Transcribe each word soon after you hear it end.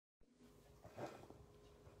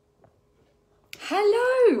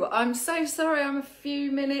Hello, I'm so sorry I'm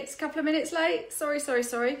a couple of minutes late. Sorry.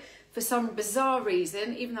 For some bizarre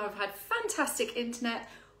reason, even though I've had fantastic internet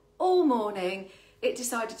all morning, it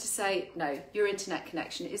decided to say, no, your internet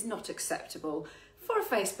connection is not acceptable for a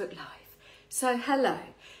Facebook Live. So hello,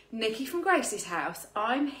 Nicci from Gracie's house.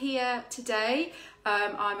 I'm here today.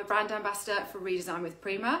 I'm a brand ambassador for Redesign with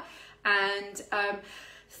Prima, and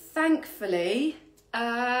thankfully,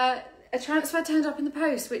 a transfer turned up in the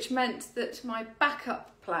post, which meant that my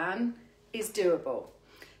backup plan is doable.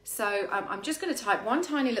 So I'm just going to type one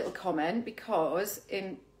tiny little comment, because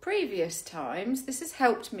in previous times this has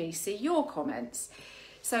helped me see your comments.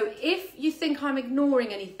 So if you think I'm ignoring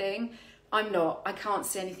anything, I'm not. I can't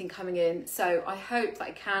see anything coming in, so I hope that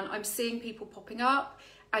I can. I'm seeing people popping up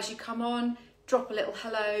as you come on. Drop a little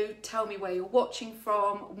hello, tell me where you're watching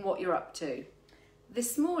from and what you're up to.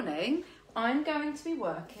 This morning I'm going to be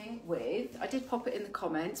working with, I did pop it in the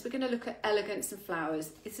comments, we're going to look at Elegance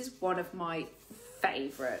Flowers. This is one of my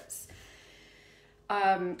favourites.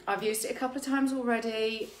 I've used it a couple of times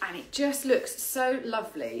already, and it just looks so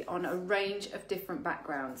lovely on a range of different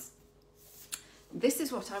backgrounds. This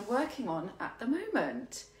is what I'm working on at the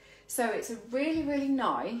moment. So it's a really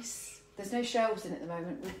nice, there's no shelves in it at the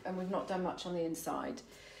moment, and we've not done much on the inside.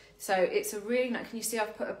 So it's a really nice, can you see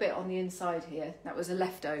I've put a bit on the inside here? That was a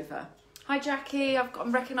leftover. Hi Jackie,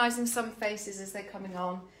 I'm recognising some faces as they're coming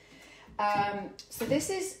on. So this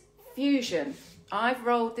is Fusion. I've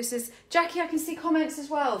rolled, this is, Jackie, I can see comments as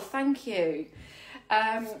well, thank you.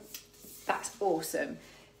 That's awesome.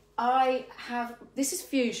 This is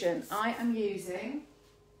Fusion. I am using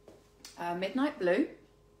Midnight Blue,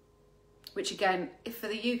 which again, if for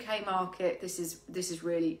the UK market, this is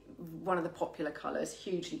really one of the popular colours,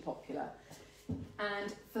 hugely popular.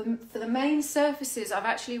 And for the main surfaces, I've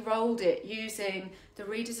actually rolled it using the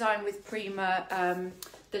Redesign with Prima,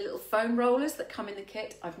 the little foam rollers that come in the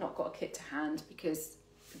kit. I've not got a kit to hand because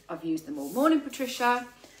I've used them all. Morning, Patricia.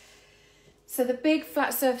 So the big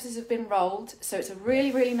flat surfaces have been rolled, so it's a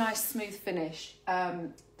really nice smooth finish.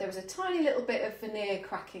 There was a tiny little bit of veneer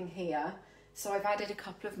cracking here, so I've added a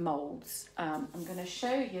couple of moulds. I'm going to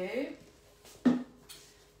show you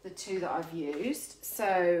the two that I've used.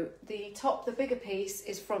 So the bigger piece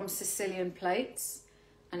is from Sicilian Plates,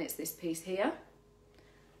 and it's this piece here.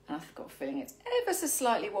 And I've got a feeling it's ever so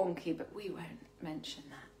slightly wonky, but we won't mention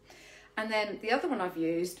that. And then the other one I've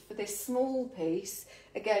used for this small piece,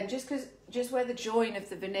 again, just where the join of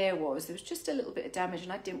the veneer was, there was just a little bit of damage,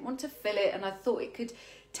 and I didn't want to fill it, and I thought it could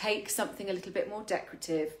take something a little bit more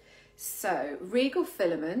decorative. So Regal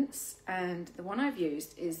Filaments, and the one I've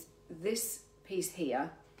used is this piece here,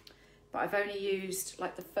 but I've only used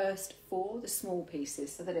like the first four, the small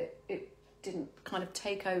pieces, so that it didn't kind of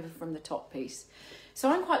take over from the top piece. So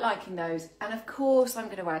I'm quite liking those, and of course I'm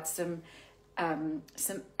going to add some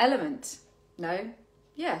element. No,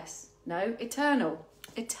 yes, no, eternal.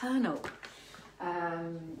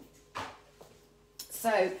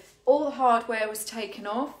 So all the hardware was taken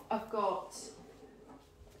off. I've got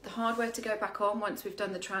the hardware to go back on once we've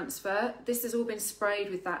done the transfer. This has all been sprayed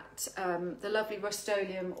with that the lovely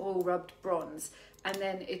Rust-Oleum oil rubbed bronze, and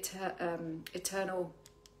then eternal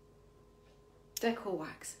decor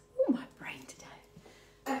wax. Oh, my brain today.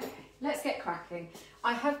 Okay, let's get cracking.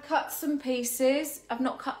 I have cut some pieces. I've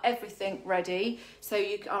not cut everything ready, so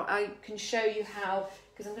I can show you how,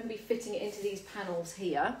 because I'm going to be fitting it into these panels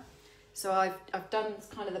here. So I've done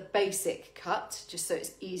kind of the basic cut, just so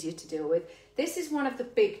it's easier to deal with. This is one of the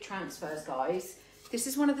big transfers, guys. This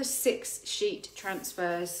is one of the 6-sheet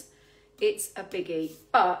transfers. It's a biggie,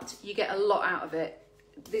 but you get a lot out of it.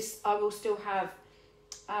 I will still have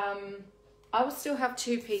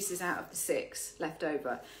 2 pieces out of the 6 left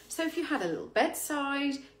over. So if you had a little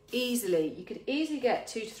bedside, you could easily get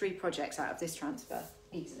 2 to 3 projects out of this transfer,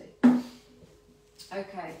 easily.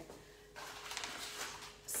 Okay.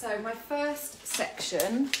 So my first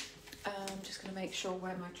section, I'm just going to make sure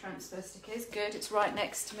where my transfer stick is. Good, it's right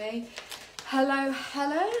next to me. Hello,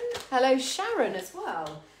 Helen. Hello, Sharon as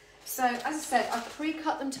well. So as I said, I've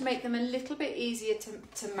pre-cut them to make them a little bit easier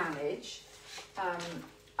to manage.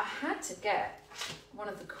 I had to get one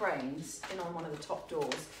of the cranes in on one of the top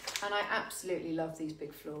doors, and I absolutely love these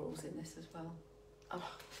big florals in this as well.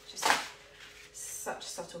 Oh, just such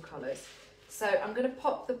subtle colours. So I'm going to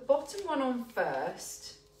pop the bottom one on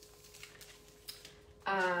first,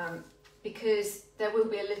 because there will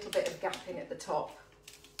be a little bit of gapping at the top.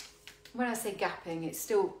 When I say gapping, it's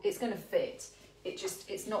going to fit.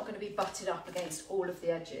 It's not going to be butted up against all of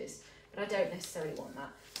the edges, but I don't necessarily want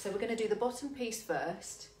that. So we're going to do the bottom piece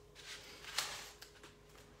first.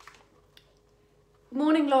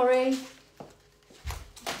 Morning, Laurie.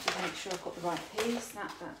 make sure I've got the right piece.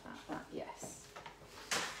 That, yes.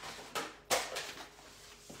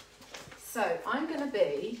 So I'm going to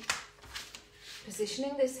be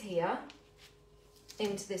positioning this here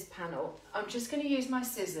into this panel. I'm just going to use my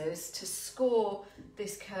scissors to score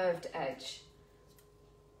this curved edge.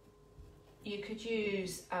 You could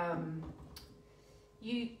use,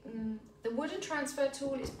 the wooden transfer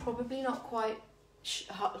tool is probably not quite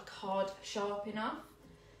hard, sharp enough.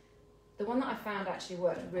 The one that I found actually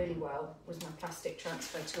worked really well was my plastic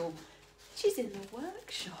transfer tool, which is in the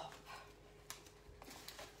workshop.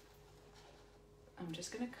 I'm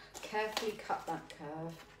just going to carefully cut that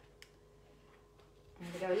curve. I'm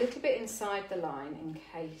going to go a little bit inside the line in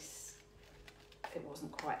case it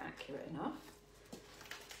wasn't quite accurate enough.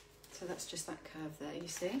 So that's just that curve there, you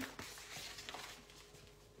see.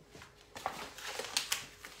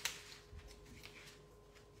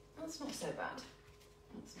 That's not so bad.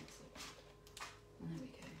 That's not so bad. There we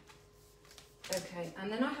go. Okay,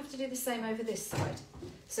 and then I have to do the same over this side.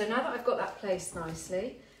 So now that I've got that placed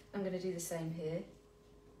nicely, I'm going to do the same here.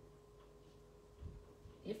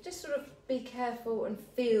 You have to sort of be careful and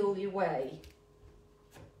feel your way.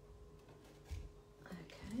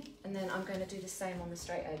 Okay, and then I'm going to do the same on the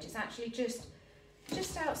straight edge. It's actually just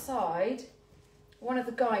outside one of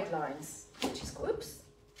the guidelines, which is, oops,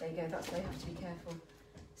 there you go, that's where you have to be careful.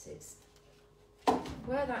 So it's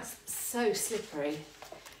where that's so slippery,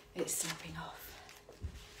 it's slipping off.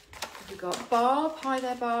 We've got Barb, hi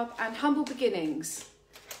there Barb, and Humble Beginnings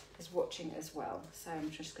is watching as well. So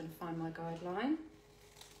I'm just going to find my guideline.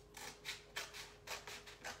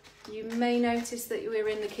 You may notice that we're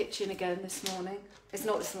in the kitchen again this morning. It's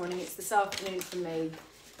not this morning, it's this afternoon for me,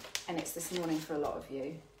 and it's this morning for a lot of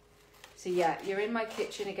you. So yeah, you're in my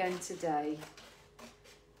kitchen again today.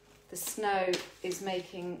 The snow is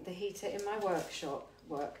making the heater in my workshop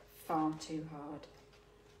work far too hard.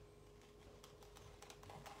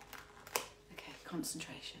 Okay,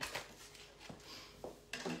 concentration.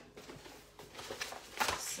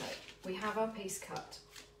 So we have our piece cut.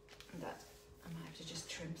 That I might have to just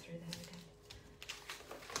trim through there again.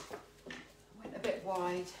 I went a bit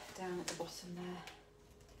wide down at the bottom there.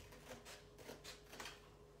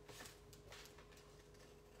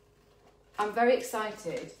 I'm very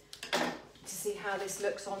excited to see how this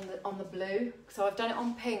looks on the blue. So I've done it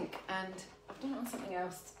on pink and I've done it on something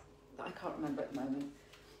else that I can't remember at the moment.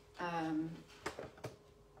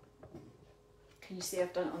 Can you see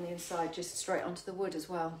I've done it on the inside, just straight onto the wood as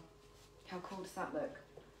well. How cool does that look?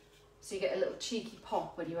 So you get a little cheeky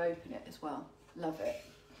pop when you open it as well. Love it.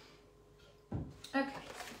 Okay,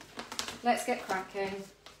 let's get cracking.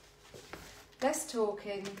 Less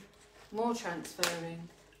talking, more transferring.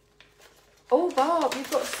 Oh, Barb,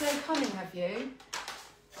 you've got snow coming, have you?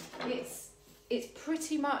 It's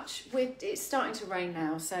pretty much, it's starting to rain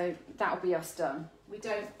now, so that'll be us done. We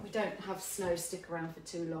don't have snow stick around for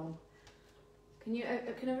too long.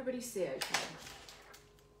 Can everybody see okay?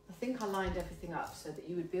 I think I lined everything up so that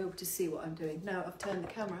you would be able to see what I'm doing. No, I've turned the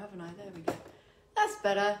camera, haven't I? There we go. That's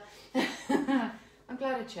better. I'm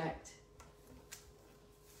glad I checked.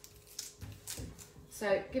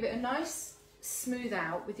 So give it a nice smooth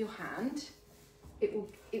out with your hand. It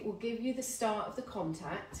will give you the start of the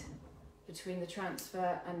contact between the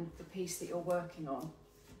transfer and the piece that you're working on.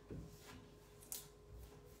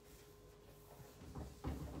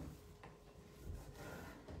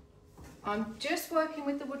 I'm just working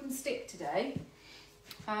with the wooden stick today,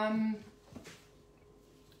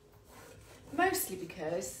 mostly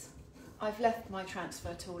because I've left my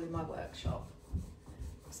transfer tool in my workshop.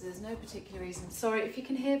 So there's no particular reason. Sorry if you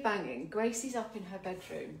can hear banging. Gracie's up in her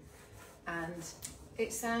bedroom and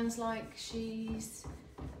it sounds like she's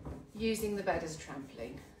using the bed as a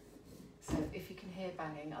trampoline. So if you can hear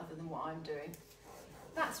banging other than what I'm doing,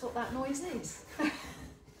 that's what that noise is.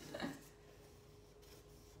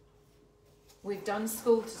 We've done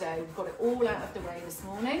school today. We've got it all out of the way this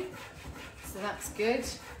morning. So that's good.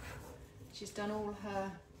 She's done all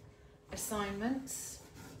her assignments.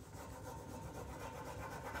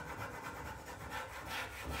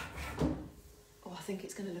 Oh, I think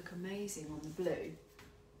it's going to look amazing on the blue.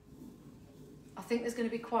 I think there's going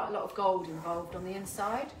to be quite a lot of gold involved on the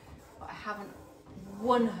inside, but I haven't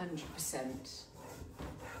 100%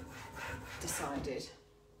 decided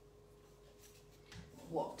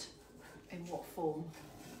in what form.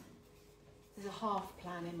 There's a half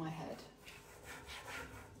plan in my head.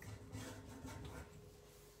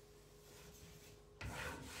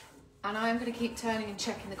 And I am going to keep turning and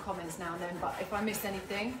checking the comments now and then, but if I miss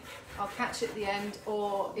anything, I'll catch it at the end,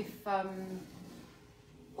 or if, oh,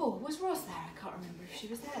 was Ros there? I can't remember if she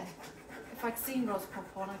was there. If I'd seen Ros pop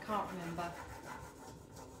on, I can't remember.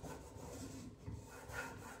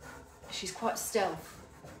 she's quite stealth,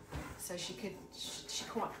 so she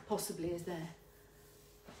quite possibly is there.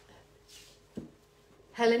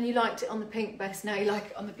 Helen, you liked it on the pink best, now you like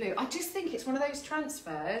it on the blue. I just think it's one of those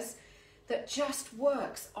transfers that just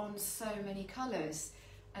works on so many colours.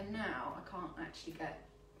 And now I can't actually get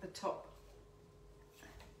the top.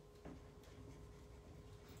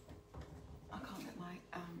 I can't get my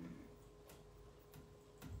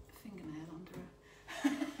fingernail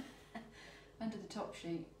under the top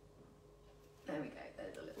sheet. There we go,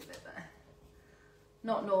 there's a little bit there.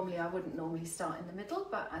 Not normally, I wouldn't normally start in the middle,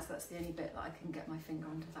 but as that's the only bit that I can get my finger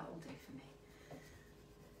under, that will do for me.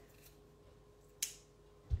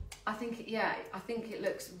 I think, yeah, I think it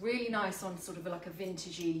looks really nice on sort of like a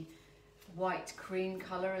vintagey white cream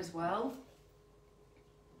colour as well.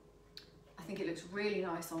 I think it looks really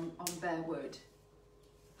nice on bare wood.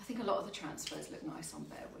 I think a lot of the transfers look nice on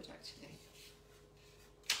bare wood actually.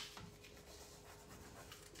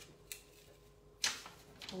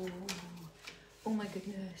 Oh my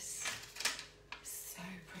goodness, so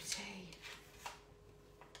pretty.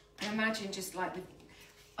 And imagine just like,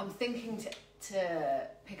 I'm thinking to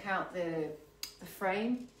pick out the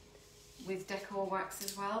frame with decor wax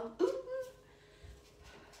as well. Ooh.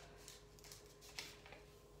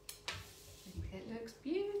 I think it looks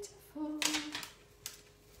beautiful.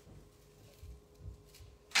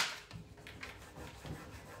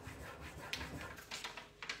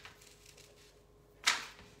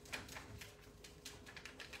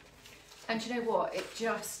 And you know what? It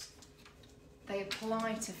just, they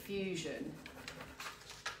apply to fusion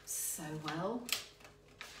so well.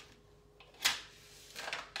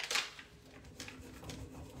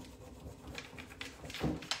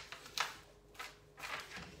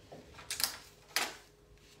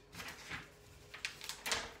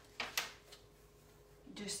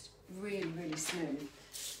 Just really, really smooth.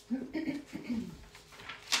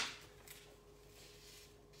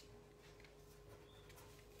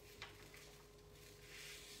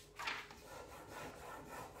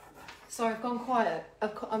 Sorry, I've gone quiet.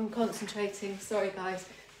 I'm concentrating. Sorry, guys.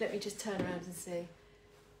 Let me just turn around and see.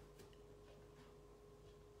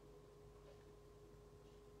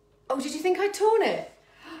 Oh, did you think I'd torn it?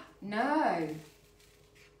 No.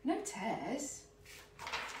 No tears.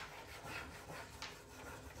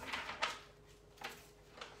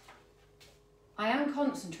 I am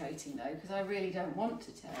concentrating though, because I really don't want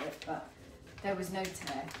to tear it, but there was no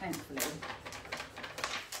tear, thankfully.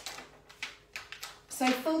 So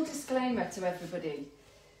full disclaimer to everybody,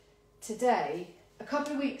 today, a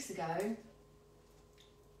couple of weeks ago,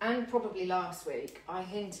 and probably last week, I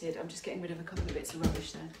hinted, I'm just getting rid of a couple of bits of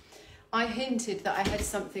rubbish there, I hinted that I had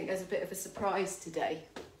something as a bit of a surprise today.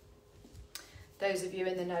 Those of you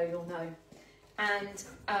in the know, you'll know. And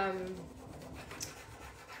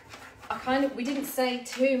we didn't say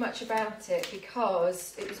too much about it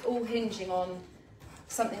because it was all hinging on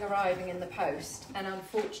something arriving in the post, and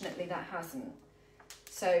unfortunately that hasn't.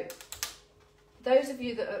 So those of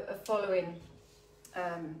you that are following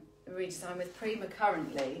Redesign with Prima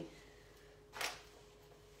currently,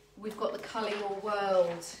 we've got the Colour Your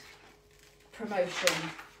World promotion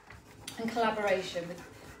and collaboration with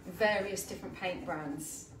various different paint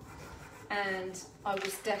brands. And I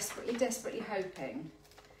was desperately hoping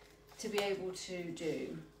to be able to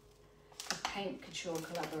do a paint couture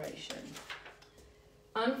collaboration.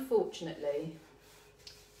 Unfortunately,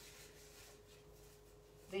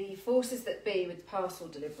 the forces that be with parcel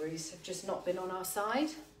deliveries have just not been on our side.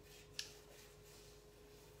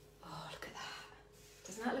 Oh, look at that.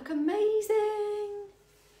 Doesn't that look amazing?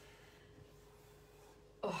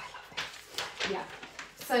 Oh, I love it. Yeah.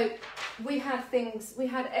 So we had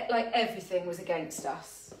like everything was against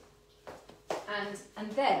us.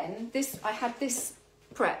 And then I had this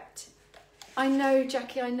prepped. I know,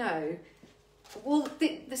 Jackie, I know. Well,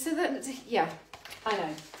 yeah, I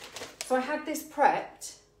know. So I had this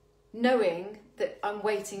prepped, knowing that I'm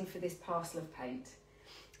waiting for this parcel of paint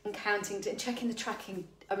and counting and checking the tracking.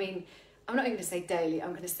 I mean, I'm not even going to say daily,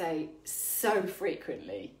 I'm going to say so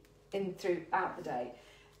frequently throughout the day.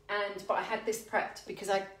 But I had this prepped because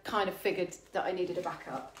I kind of figured that I needed a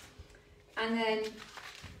backup. And then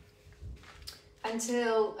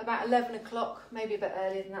until about 11 o'clock, maybe a bit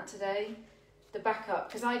earlier than that today, the backup,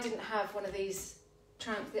 because I didn't have one of these,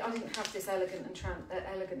 I didn't have this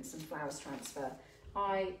Elegance and Flowers transfer.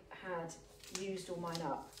 I had used all mine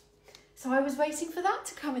up. So I was waiting for that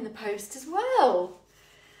to come in the post as well.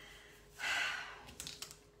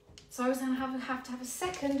 So I was going to have to have a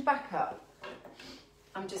second backup.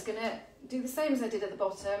 I'm just going to do the same as I did at the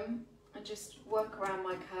bottom and just work around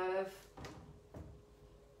my curve.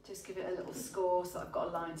 Just give it a little score so I've got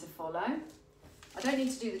a line to follow. I don't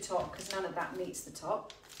need to do the top because none of that meets the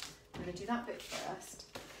top. I'm going to do that bit first.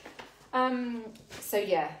 So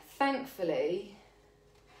yeah, thankfully,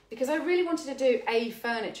 because I really wanted to do a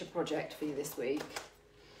furniture project for you this week,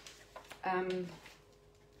 and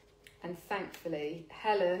thankfully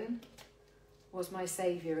Helen was my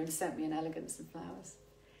saviour and sent me an Elegance and Flowers.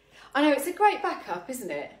 I know, it's a great backup,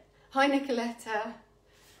 isn't it? Hi Nicoletta.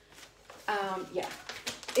 Yeah,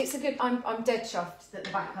 it's a good, I'm dead chuffed that the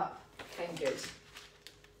backup came good.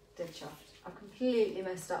 Dead chuffed. I completely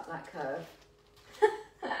messed up that curve.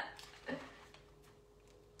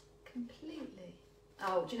 Completely.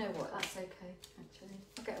 Oh, do you know what? That's okay, actually.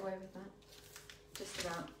 I'll get away with that. Just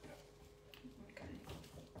about. Okay.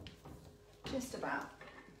 Just about.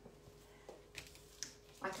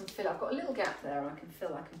 I can fill, I've got a little gap there. I can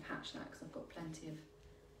fill, I can patch that because I've got plenty of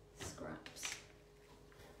scraps.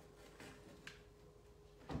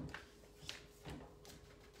 How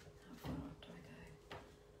far up do I go?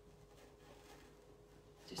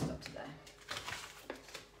 Just up to there.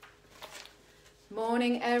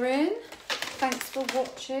 Morning, Erin. Thanks for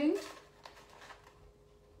watching.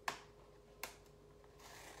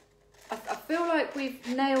 I feel like we've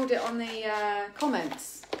nailed it on the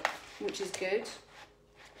comments, which is good.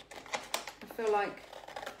 I feel like,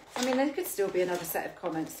 I mean, there could still be another set of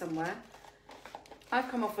comments somewhere. I've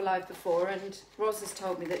come off a live before and Roz has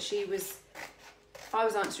told me that I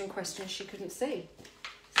was answering questions she couldn't see.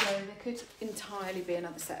 So there could entirely be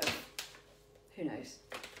another set of, who knows?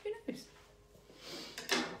 Who knows?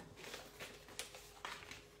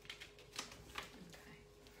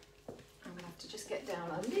 Get down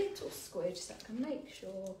a little squidge so I can make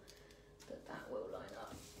sure that that will line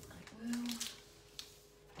up. I will.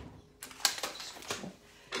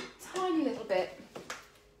 Just tiny little bit.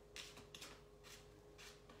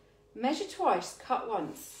 Measure twice, cut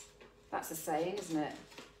once. That's a saying, isn't it?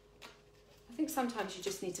 I think sometimes you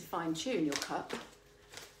just need to fine tune your cut.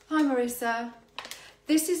 Hi Marissa.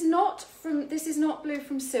 This is not blue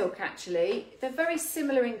from Silk actually. They're very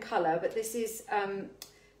similar in colour, but this is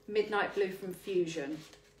Midnight Blue from Fusion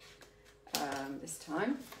this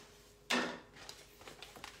time. Okay.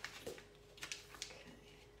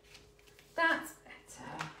 That's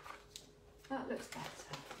better. That looks better.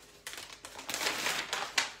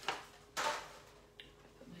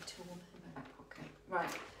 Put my tool in my pocket.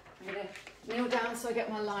 Right, I'm going to kneel down so I get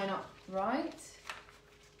my line up right.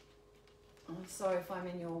 I'm sorry if I'm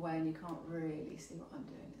in your way and you can't really see what I'm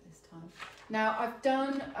doing at this time. Now I've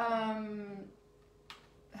done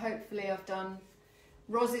hopefully I've done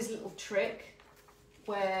Roz's little trick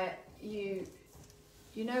where you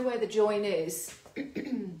know where the join is,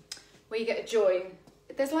 where you get a join.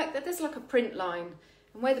 There's like a print line,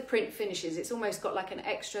 and where the print finishes, it's almost got like an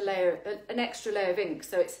extra layer of ink.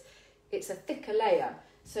 So it's a thicker layer.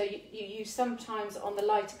 So you sometimes on the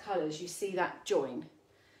lighter colours you see that join.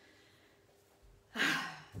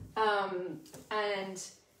 And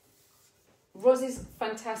Roz's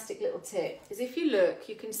fantastic little tip is if you look,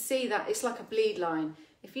 you can see that it's like a bleed line.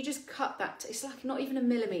 If you just cut that, it's like not even a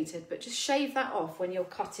millimetre, but just shave that off when you're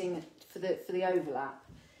cutting for the overlap,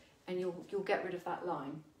 and you'll get rid of that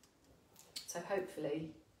line. So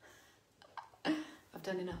hopefully I've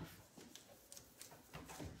done enough.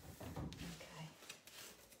 Okay.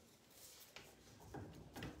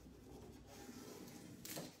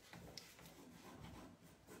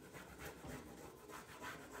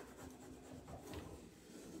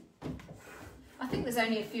 I think there's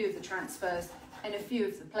only a few of the transfers and a few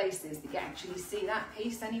of the places that you actually see that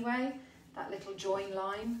piece anyway, that little join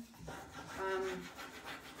line.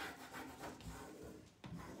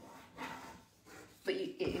 But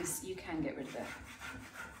you can get rid of it.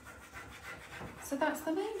 So that's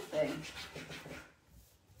the main thing.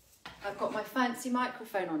 I've got my fancy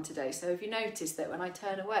microphone on today, so have you noticed that when I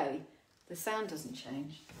turn away, the sound doesn't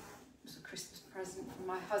change? It was a Christmas present from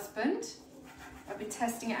my husband. I've been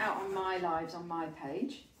testing it out on my lives on my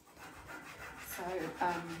page. So,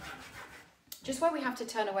 just where we have to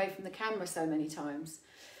turn away from the camera so many times.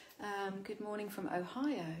 Good morning from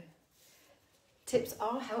Ohio. Tips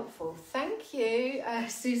are helpful. Thank you,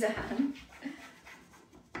 Suzanne.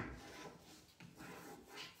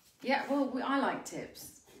 Yeah, well, I like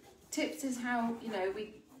tips. Tips is how, you know,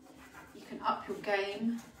 you can up your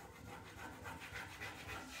game.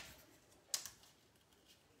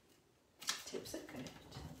 Tips are good.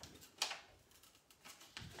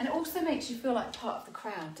 And it also makes you feel like part of the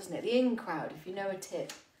crowd, doesn't it? The in crowd, if you know a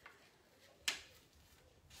tip.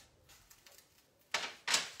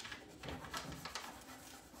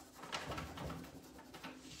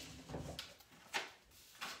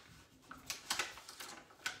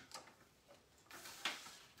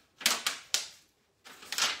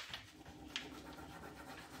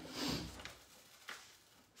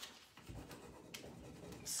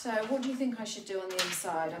 So what do you think I should do on the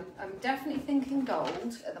inside? I'm definitely thinking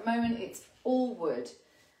gold. At the moment it's all wood.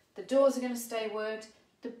 The doors are going to stay wood.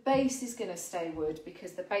 The base is going to stay wood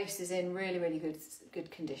because the base is in really, really good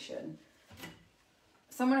condition.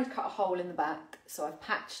 Someone had cut a hole in the back, so I've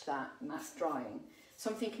patched that and that's drying. So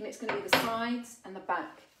I'm thinking it's going to be the sides and the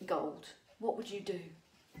back gold. What would you do?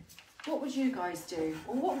 What would you guys do?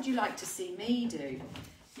 Or what would you like to see me do?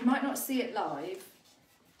 You might not see it live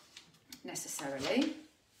necessarily.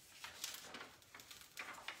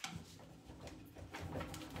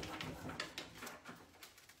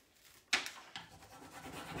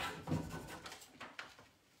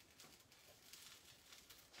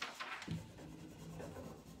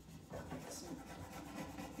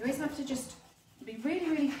 You always have to just be really,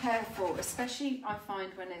 really careful, especially I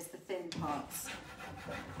find when there's the thin parts.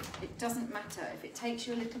 It doesn't matter if it takes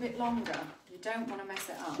you a little bit longer, you don't want to mess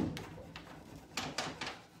it up.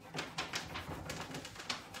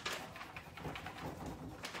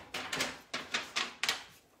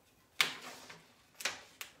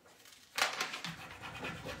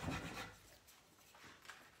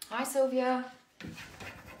 Hi Sylvia.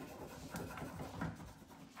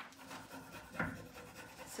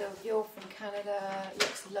 You're from Canada,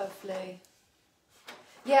 looks lovely.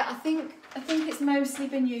 Yeah, I think it's mostly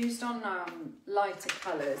been used on lighter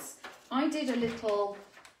colours. I did a little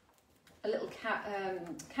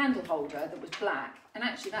candle holder that was black, and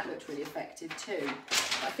actually that looked really effective too.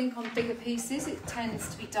 But I think on bigger pieces it tends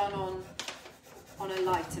to be done on a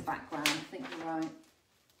lighter background. I think you're right.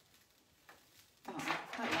 Oh, I'm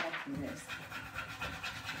quite liking this.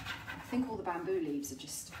 I think all the bamboo leaves are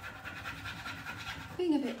just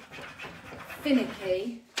being a bit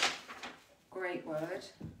finicky. Great word.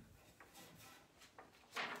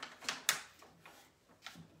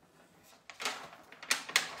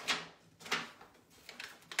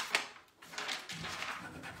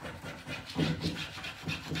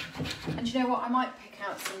 And you know what, I might pick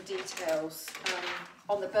out some details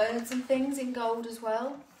on the birds and things in gold as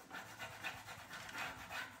well,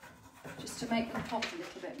 just to make them pop a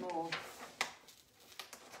little bit more.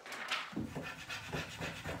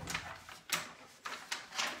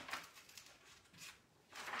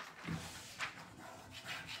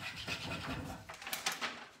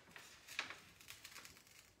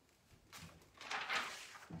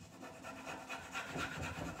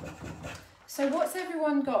 So what's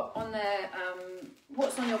everyone got on their,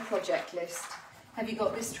 what's on your project list? Have you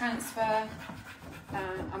got this transfer,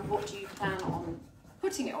 and what do you plan on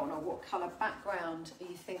putting it on, or what colour background are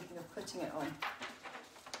you thinking of putting it on?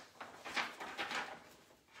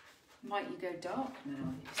 Might you go dark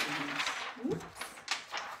now? Oops.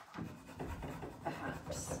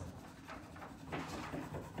 Perhaps.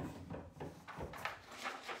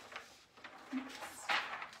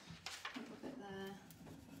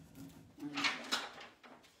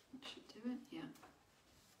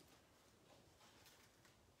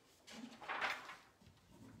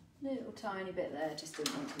 Little tiny bit there, just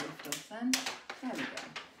didn't want to lift off then. There we go.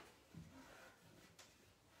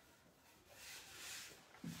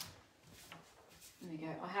 There we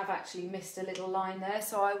go. I have actually missed a little line there,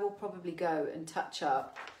 so I will probably go and touch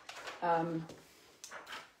up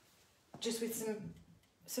just with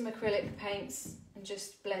some acrylic paints and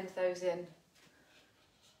just blend those in.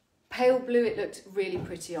 Pale blue, it looked really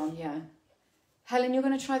pretty on, yeah. Helen, you're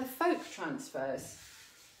going to try the folk transfers.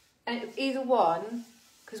 And either one,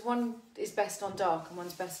 because one is best on dark and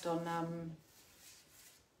one's best on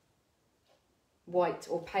white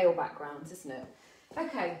or pale backgrounds, isn't it?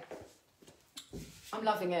 Okay, I'm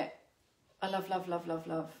loving it. I love, love, love, love,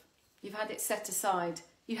 love. You've had it set aside.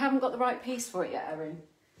 You haven't got the right piece for it yet, Erin.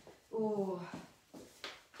 Oh,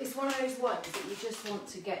 it's one of those ones that you just want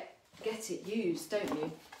to get it used, don't you?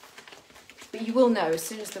 But you will know as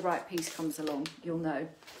soon as the right piece comes along, you'll know.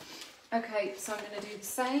 Okay, so I'm going to do the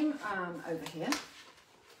same over here.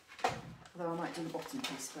 Although I might do the bottom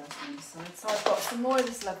piece first on this side. So I've got some more of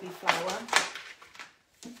this lovely flower.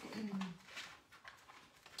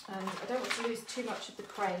 And I don't want to lose too much of the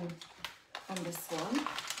crane on this one.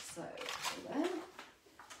 So there.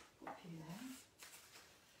 Up here there.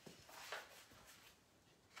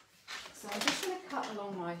 So I'm just going to cut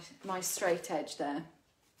along my straight edge there.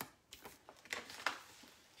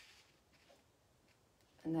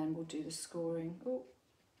 And then we'll do the scoring. Oh,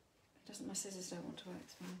 my scissors don't want to work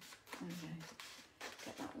as well. Okay,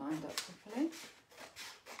 get that lined up properly.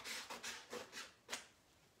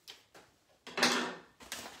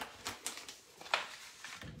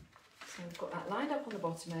 So we've got that lined up on the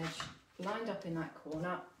bottom edge, lined up in that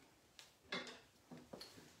corner. Go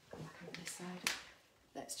back over this side.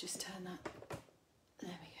 Let's just turn that.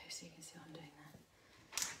 There we go, so you can see what I'm doing there.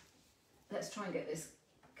 let's try and get this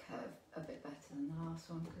curve a bit better than the last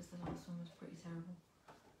one, because the last one was pretty terrible.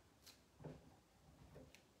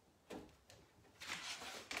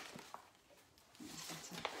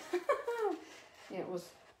 Yeah, it was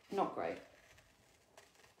not great.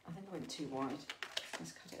 I think I went too wide.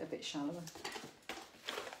 Let's cut it a bit shallower.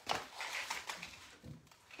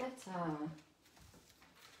 Better.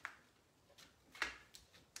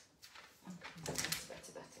 Okay,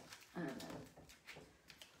 better. And then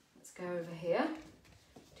let's go over here.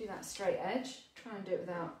 Do that straight edge. Try and do it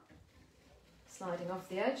without sliding off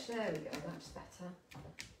the edge. There we go, that's better.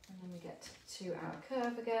 And then we get to our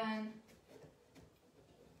curve again.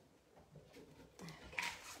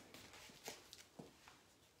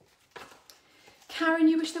 Karen,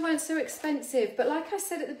 you wish they weren't so expensive, but like I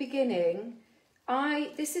said at the beginning,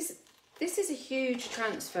 this is a huge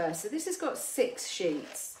transfer. So this has got 6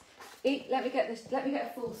 sheets. Let me get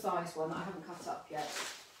a full size one that I haven't cut up yet.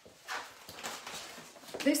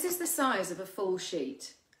 This is the size of a full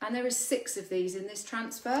sheet, and there are 6 of these in this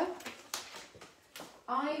transfer.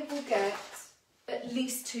 I will get at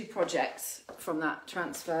least 2 projects from that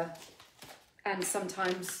transfer, and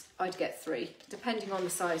sometimes I'd get 3, depending on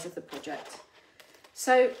the size of the project.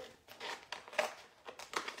 So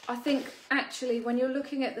I think actually when you're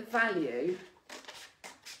looking at the value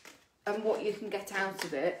and what you can get out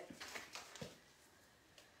of it,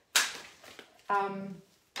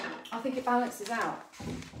 I think it balances out.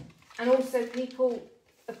 And also people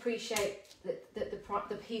appreciate that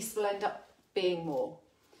the piece will end up being more.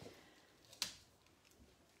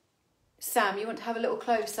 Sam, you want to have a little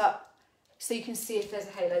close up so you can see if there's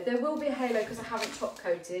a halo. There will be a halo because I haven't top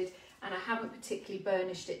coated and I haven't particularly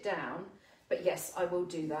burnished it down, but yes, I will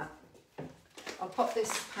do that. I'll pop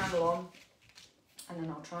this panel on and then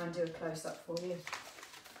I'll try and do a close up for you.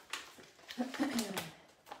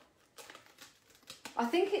 I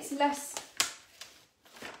think it's less,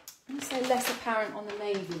 I'm going to say less apparent on the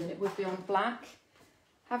navy than it would be on black.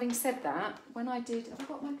 Having said that, when I did, have I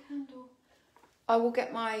got my candle? I will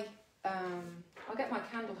get my, I'll get my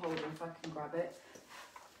candle holder if I can grab it.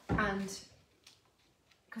 And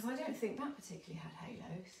because I don't think that particularly had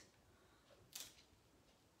halos.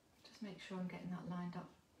 Just make sure I'm getting that lined up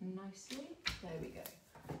nicely. There we go.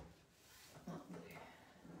 That blue.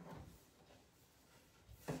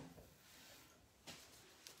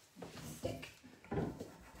 Stick.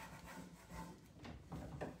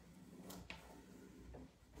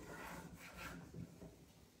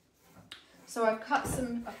 So I've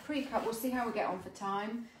pre-cut, we'll see how we get on for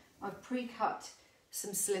time. I've pre-cut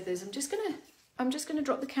some slithers. I'm just gonna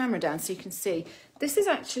drop the camera down so you can see. This is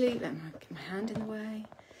actually, let me get my hand in the way.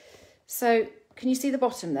 So can you see the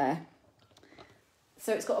bottom there?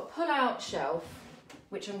 So it's got a pull-out shelf,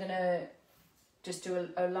 which I'm gonna just do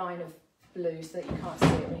a line of blue so that you can't see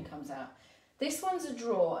it when it comes out. This one's a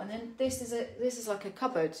drawer, and then this is like a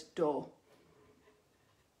cupboard door.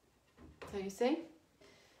 So you see?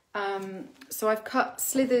 So I've cut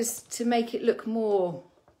slithers to make it look more,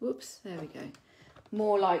 whoops, there we go,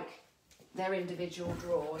 more like their individual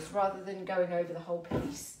drawers rather than going over the whole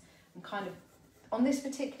piece. I'm kind of, on this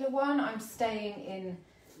particular one, I'm staying in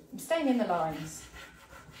the lines,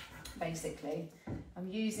 basically.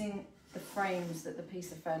 I'm using the frames that the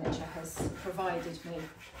piece of furniture has provided me.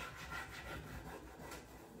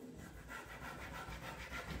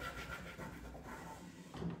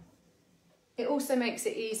 It also makes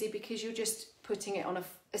it easy because you're just putting it on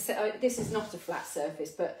this is not a flat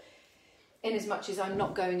surface, but in as much as I'm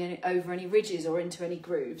not going over any ridges or into any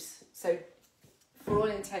grooves. So for all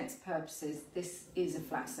intents and purposes, this is a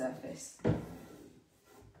flat surface.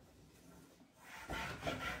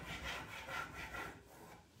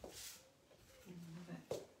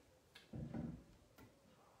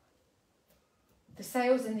 The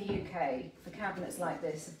sales in the UK for cabinets like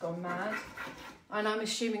this have gone mad. And I'm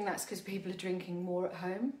assuming that's because people are drinking more at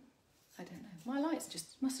home. I don't know. My lights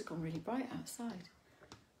just must have gone really bright outside.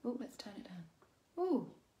 Oh, let's turn it down.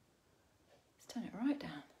 Oh, let's turn it right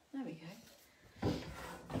down. There we go.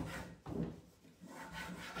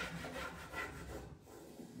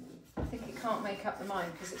 I think it can't make up the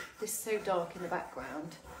mind because it's so dark in the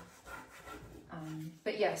background.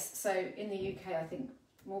 But yes, so in the UK, I think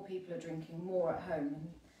more people are drinking more at home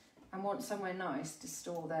and want somewhere nice to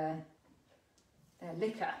store their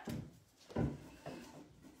liquor.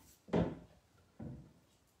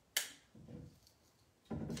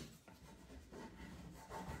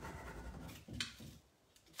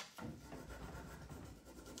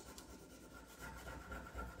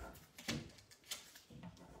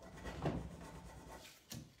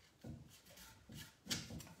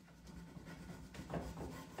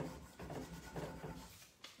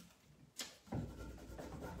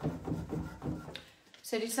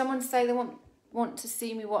 So did someone say they want to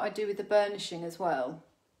see me what I do with the burnishing as well?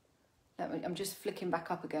 I'm just flicking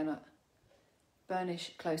back up again.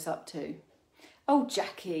 Burnish close up too. Oh,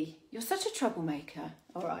 Jackie, you're such a troublemaker.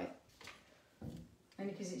 All right.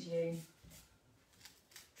 Only because it's you.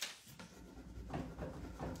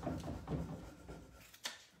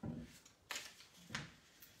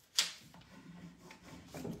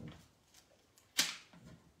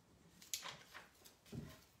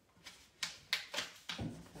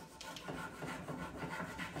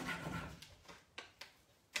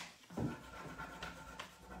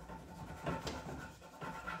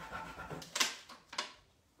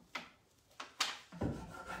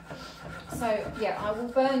 So yeah, I will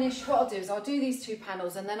burnish. What I'll do is I'll do these 2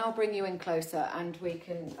 panels and then I'll bring you in closer and we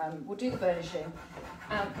can we'll do the burnishing.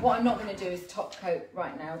 What I'm not going to do is top coat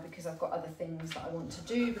right now because I've got other things that I want to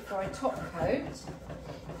do before I top coat.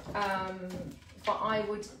 But I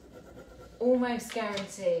would almost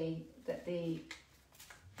guarantee that you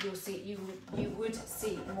would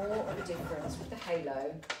see more of a difference with the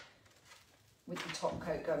halo with the top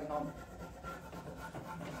coat going on.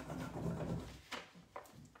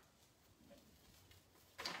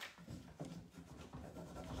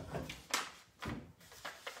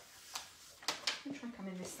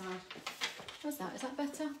 This side. How's that? Is that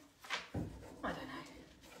better? I don't know.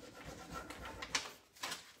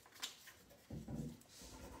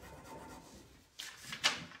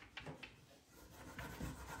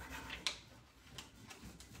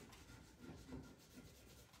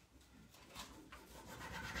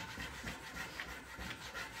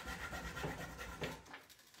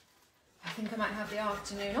 I think I might have the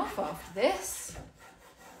afternoon off after this.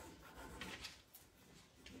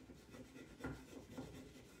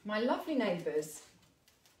 My lovely neighbours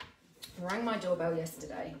rang my doorbell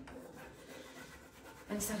yesterday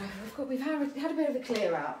and said, oh, we've had a bit of a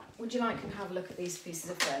clear out. Would you like to have a look at these pieces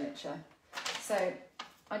of furniture? So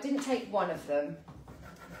I didn't take one of them,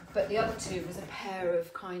 but the other 2 was a pair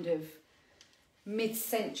of kind of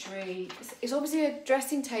mid-century. It's obviously a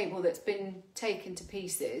dressing table that's been taken to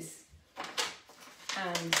pieces,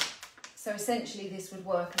 and so essentially this would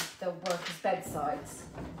work they'll work as bedsides.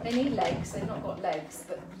 They need legs, they've not got legs,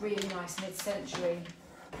 but really nice mid-century.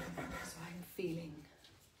 So I'm feeling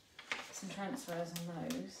some transfers on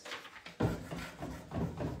those.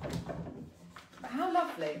 But how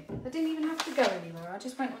lovely. They didn't even have to go anywhere. I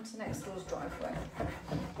just went onto next door's driveway.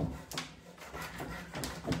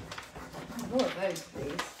 Oh, more of those,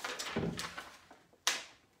 please.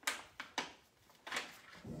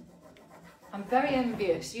 I'm very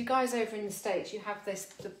envious. You guys over in the States, you have this,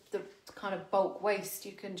 the kind of bulk waste.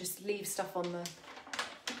 You can just leave stuff on the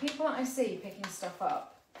people that I see picking stuff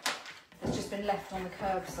up. It's just been left on the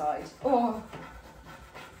curbside. Oh,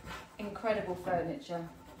 incredible furniture.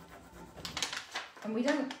 And we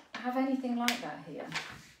don't have anything like that here.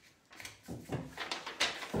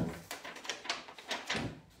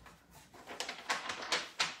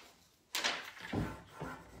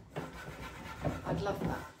 I'd love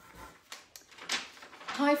that.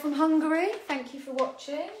 Hi from Hungary, thank you for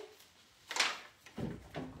watching.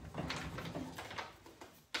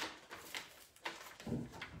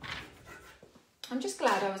 I'm just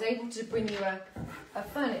glad I was able to bring you a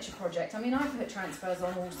furniture project. I mean, I put transfers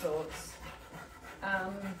on all sorts.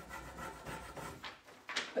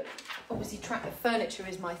 But obviously furniture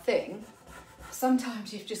is my thing.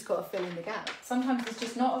 Sometimes you've just got to fill in the gap. Sometimes it's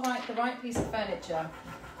just not the right piece of furniture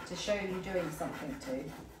to show you doing something to.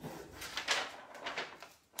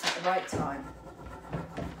 At the right time.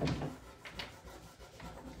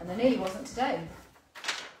 And there nearly wasn't today.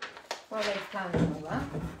 Well, they've planned and all that.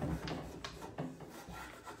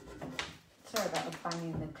 Sorry about the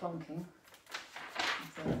banging and the clonking.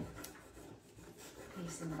 There's a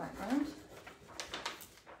piece in the background.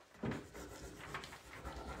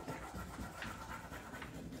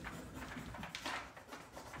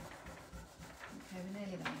 Okay, we're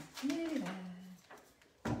nearly there. Nearly there.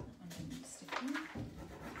 And stick in.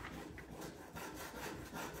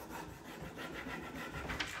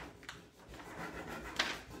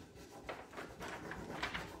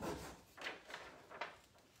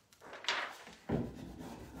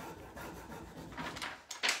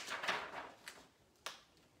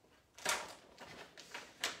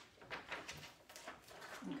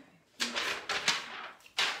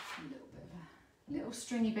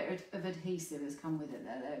 Stringy bit of adhesive has come with it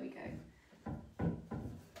there. There we go.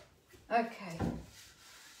 Okay.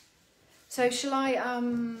 So shall I,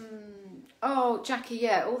 oh, Jackie,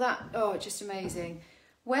 yeah, all that, oh, just amazing.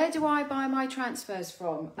 Where do I buy my transfers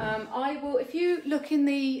from? I will, if you look in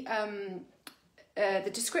the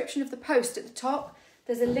description of the post at the top,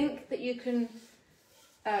 there's a link that you can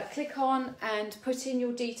click on and put in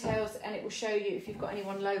your details, and it will show you if you've got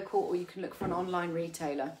anyone local, or you can look for an online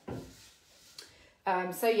retailer.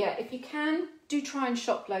 So yeah, if you can, do try and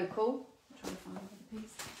shop local. I'll try and find another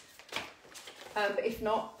piece. But if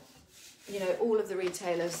not, you know, all of the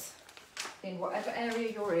retailers in whatever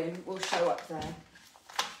area you're in will show up there.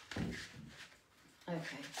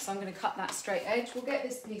 Okay, so I'm going to cut that straight edge. We'll get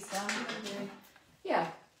this piece down. Yeah,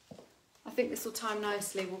 I think this will time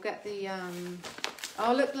nicely. We'll get the,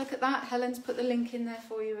 oh look at that. Helen's put the link in there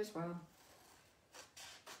for you as well.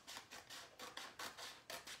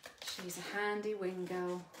 She's a handy wing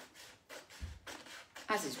girl.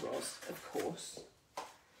 As is Roz, of course.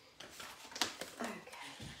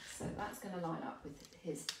 Okay, so that's going to line up with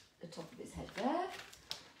the top of his head there.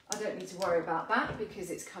 I don't need to worry about that because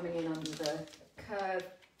it's coming in under the curve,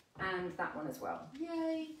 and that one as well.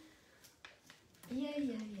 Yay! Yay,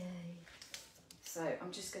 yay, yay. So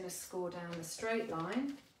I'm just going to score down the straight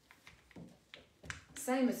line,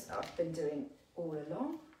 same as I've been doing all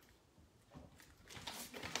along.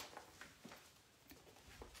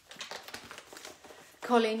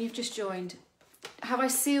 Colleen, you've just joined. Have I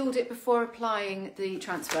sealed it before applying the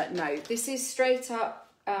transfer? No, this is straight up.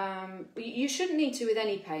 You shouldn't need to with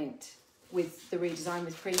any paint with the Redesign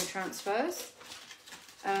with Prima transfers.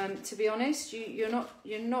 To be honest, you're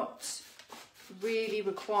not really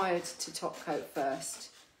required to top coat first.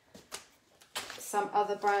 Some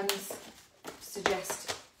other brands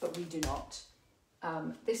suggest, but we do not.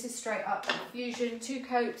 This is straight up a Fusion, 2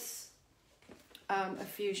 coats, a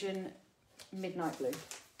Fusion Midnight Blue.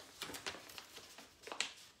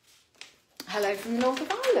 Hello from the north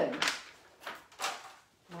of Ireland.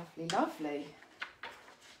 Lovely, lovely.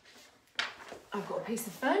 I've got a piece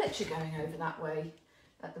of furniture going over that way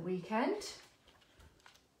at the weekend.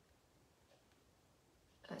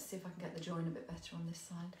 Let's see if I can get the join a bit better on this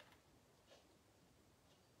side.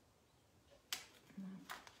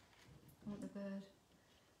 I want the bird.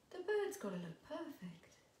 The bird's got to look perfect.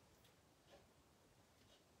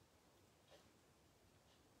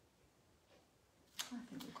 I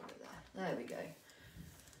think we've got it there. There we go.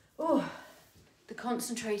 Oh, the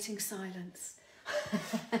concentrating silence.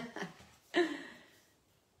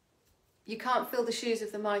 You can't feel the shoes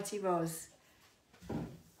of the mighty Roz.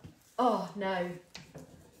 Oh, no.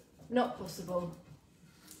 Not possible.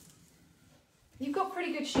 You've got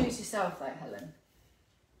pretty good shoes yourself though, Helen.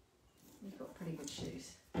 You've got pretty good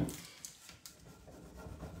shoes.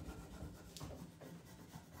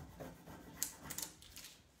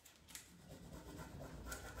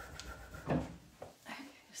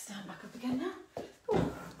 Stand back up again now.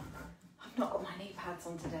 Ooh. I've not got my knee pads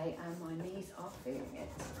on today and my knees are feeling it.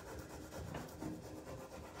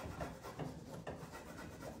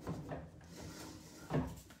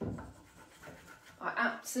 I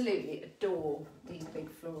absolutely adore these big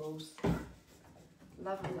florals.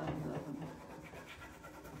 Love them, love them, love them.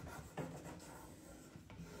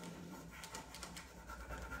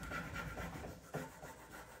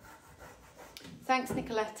 Thanks,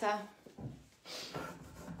 Nicoletta.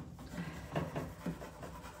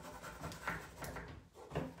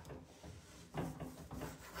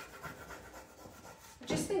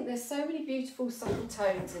 There's so many beautiful subtle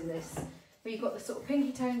tones in this, where you've got the sort of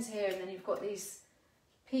pinky tones here, and then you've got these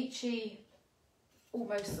peachy,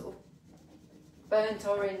 almost sort of burnt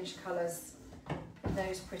orange colours, and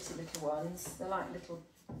those pretty little ones. They're like little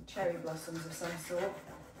cherry blossoms of some sort.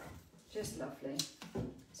 Just lovely.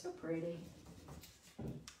 So pretty.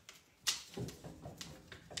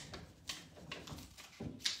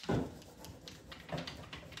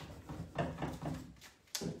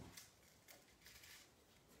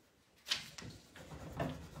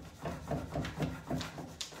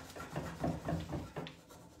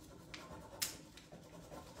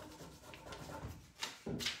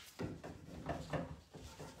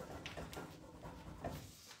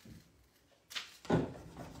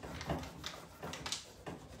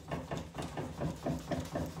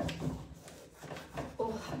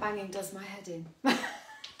 Banging does my head in.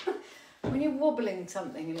 When you're wobbling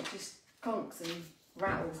something and it just conks and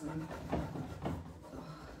rattles and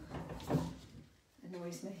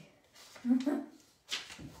annoys me.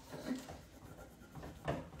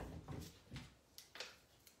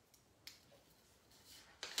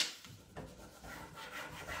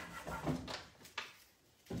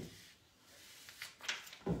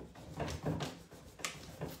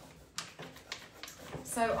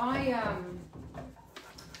 So I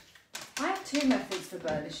have 2 methods for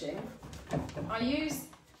burnishing.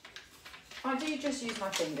 I do just use my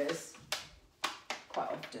fingers quite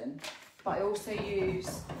often, but I also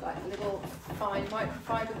use like little fine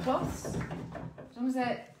microfiber cloths. As long as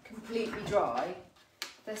they're completely dry,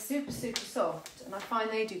 They're super, super soft, and I find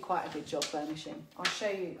they do quite a good job burnishing. I'll show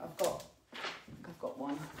you, I've got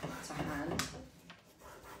one to hand.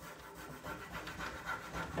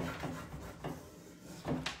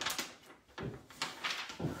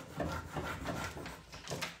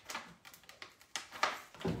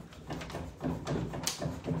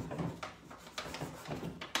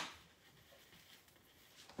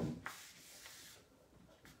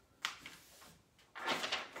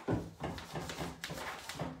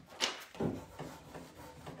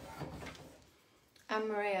 And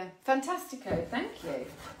Maria, fantastico, thank you.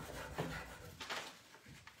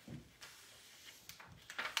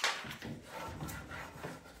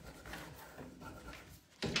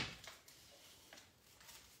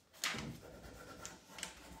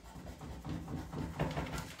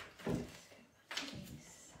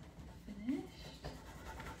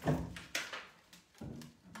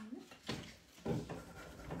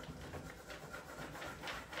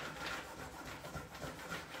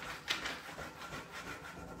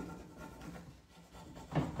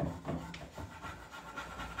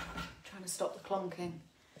 Stop the clonking.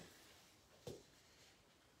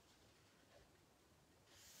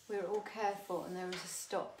 We're all careful and there is a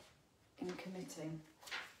stop in committing.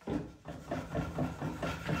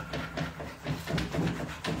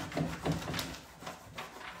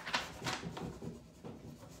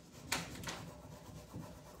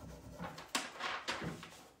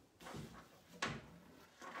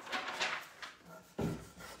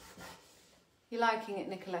 You're liking it,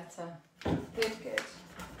 Nicoletta? Good, good.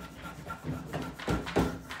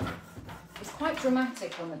 It's quite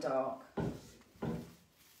dramatic on the dark.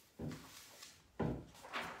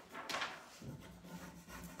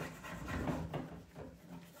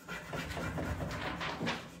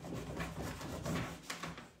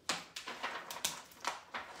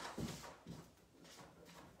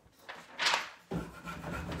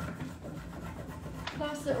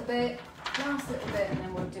 Last little bit, and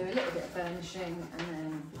then we'll do a little bit of burnishing, and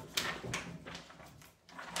then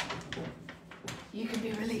you can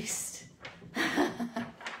be released. I'll go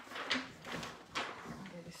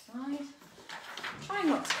this side. I'm trying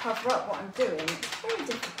not to cover up what I'm doing. It's very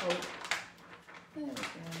difficult. There we go.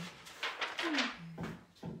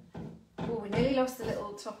 Oh, we nearly lost the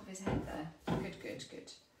little top of his head there. Good, good,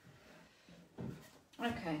 good.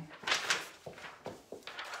 Okay.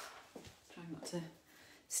 Trying not to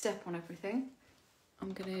step on everything.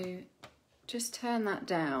 I'm going to just turn that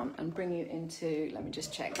down and bring you into, let me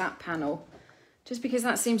just check that panel, just because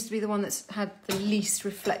that seems to be the one that's had the least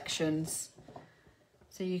reflections.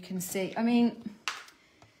 So you can see, I mean,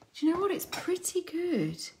 do you know what? It's pretty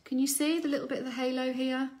good. Can you see the little bit of the halo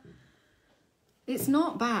here? It's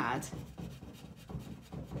not bad.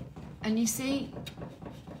 And you see,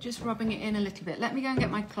 just rubbing it in a little bit. Let me go and get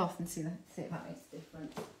my cloth and see if that makes a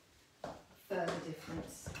difference. Further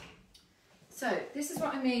difference. So this is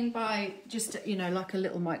what I mean by just, you know, like a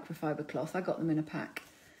little microfiber cloth. I got them in a pack.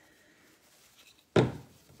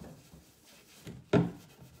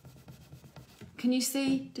 Can you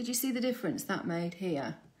see, did you see the difference that made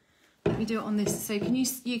here? Let me do it on this. So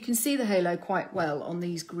you can see the halo quite well on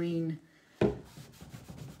these green.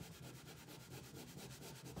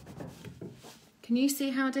 Can you see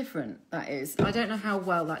how different that is? I don't know how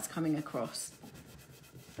well that's coming across,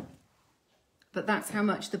 but that's how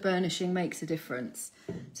much the burnishing makes a difference.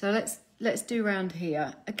 So let's do around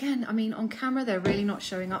here. Again, I mean, on camera, they're really not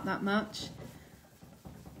showing up that much.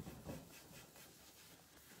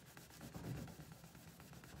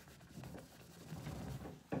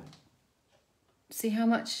 See how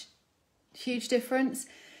much huge difference?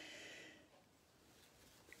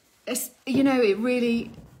 It's, you know, it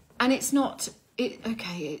really, and it's not,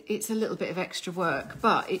 it's a little bit of extra work,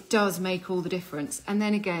 but it does make all the difference. And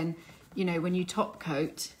then again, you know, when you top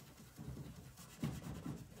coat,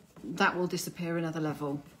 that will disappear another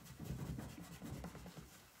level.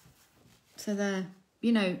 So there,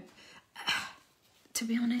 you know, to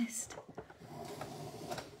be honest,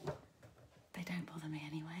 they don't bother me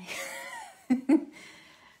anyway.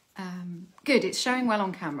 Good, it's showing well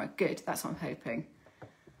on camera. Good, that's what I'm hoping.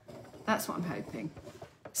 That's what I'm hoping.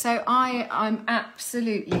 So I'm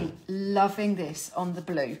absolutely loving this on the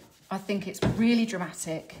blue. I think it's really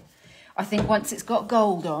dramatic. I think once it's got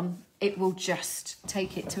gold on, it will just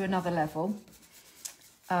take it to another level.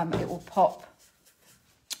 It will pop.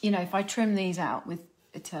 You know, if I trim these out with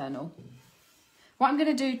Eternal. What I'm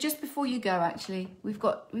going to do just before you go, actually, we've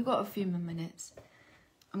got a few more minutes.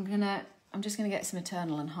 I'm just going to get some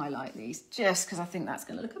Eternal and highlight these, just because I think that's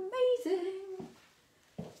going to look amazing.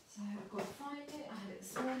 So I've got to find it. I had it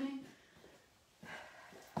this morning.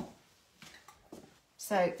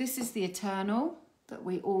 So this is the Eternal. that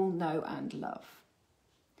we all know and love.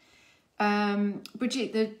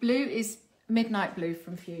 Brigitte, the blue is Midnight Blue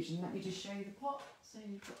from Fusion. Let me just show you the pot, so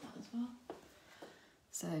you've got that as well.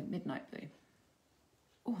 So Midnight Blue.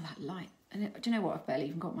 Oh, that light. And do you know what? I've barely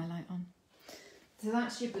even got my light on. So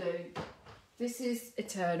that's your blue. This is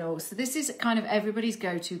Eternal. So this is kind of everybody's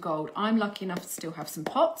go-to gold. I'm lucky enough to still have some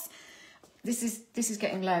pots. This is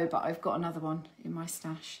getting low, but I've got another one in my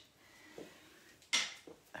stash.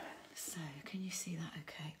 So can you see that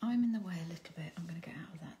okay? I'm in the way a little bit. I'm going to get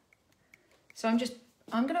out of that. So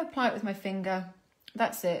I'm going to apply it with my finger.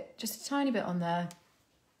 That's it. Just a tiny bit on there.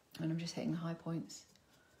 And I'm just hitting the high points.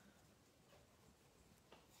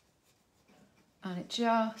 And it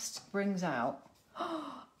just brings out,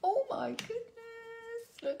 oh my goodness,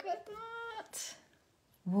 look at that.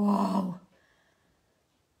 Whoa.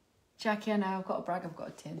 Jackie, I know, I've got a brag, I've got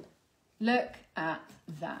a tin. Look at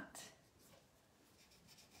that.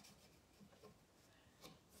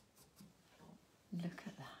 Look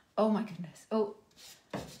at that. Oh my goodness. Oh,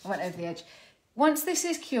 I went over the edge. Once this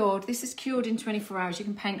is cured in 24 hours, you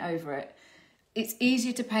can paint over it. It's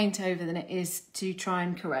easier to paint over than it is to try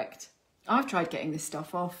and correct. I've tried getting this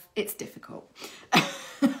stuff off. It's difficult.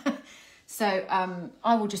 So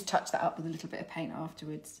I will just touch that up with a little bit of paint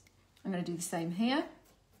afterwards. I'm going to do the same here.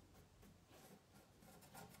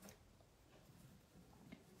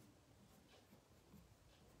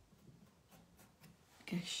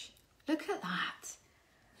 Gosh, look at that.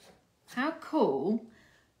 How cool.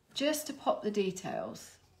 Just to pop the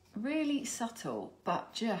details. Really subtle,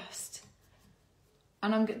 but just...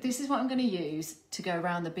 And this is what I'm going to use to go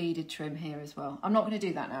around the beaded trim here as well. I'm not going to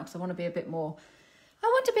do that now because I want to be a bit more... I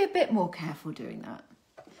want to be a bit more careful doing that.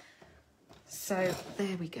 So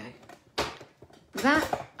there we go.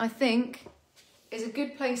 That, I think, is a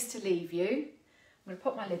good place to leave you. I'm going to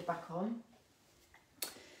put my lid back on.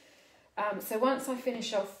 So once I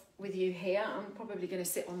finish off with you here, I'm probably going to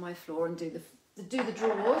sit on my floor and do the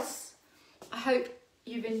drawers. I hope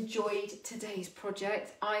you've enjoyed today's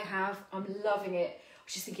project. I have. I'm loving it. I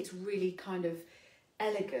just think it's really kind of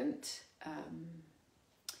elegant.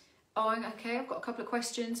 Oh, okay, I've got a couple of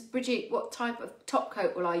questions. Brigitte, what type of top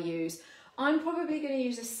coat will I use? I'm probably going to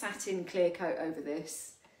use a satin clear coat over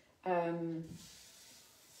this.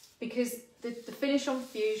 Because the finish on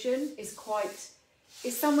Fusion is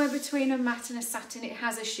it's somewhere between a matte and a satin. It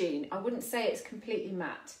has a sheen. I wouldn't say it's completely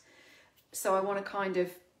matte. So I want to kind of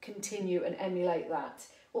continue and emulate that.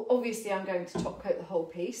 Well, obviously I'm going to top coat the whole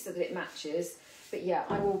piece so that it matches. But yeah,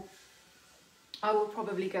 I will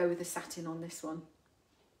probably go with the satin on this one.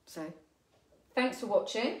 So thanks for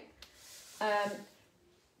watching.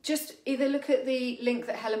 Just either look at the link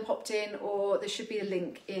that Helen popped in, or there should be a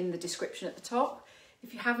link in the description at the top.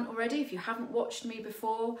 If you haven't already, if you haven't watched me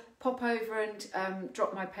before, pop over and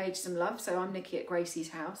drop my page some love. So I'm Nicci at Gracie's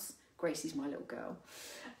house. Gracie's my little girl.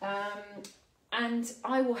 And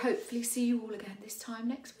I will hopefully see you all again this time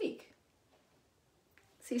next week.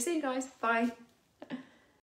 See you soon, guys. Bye.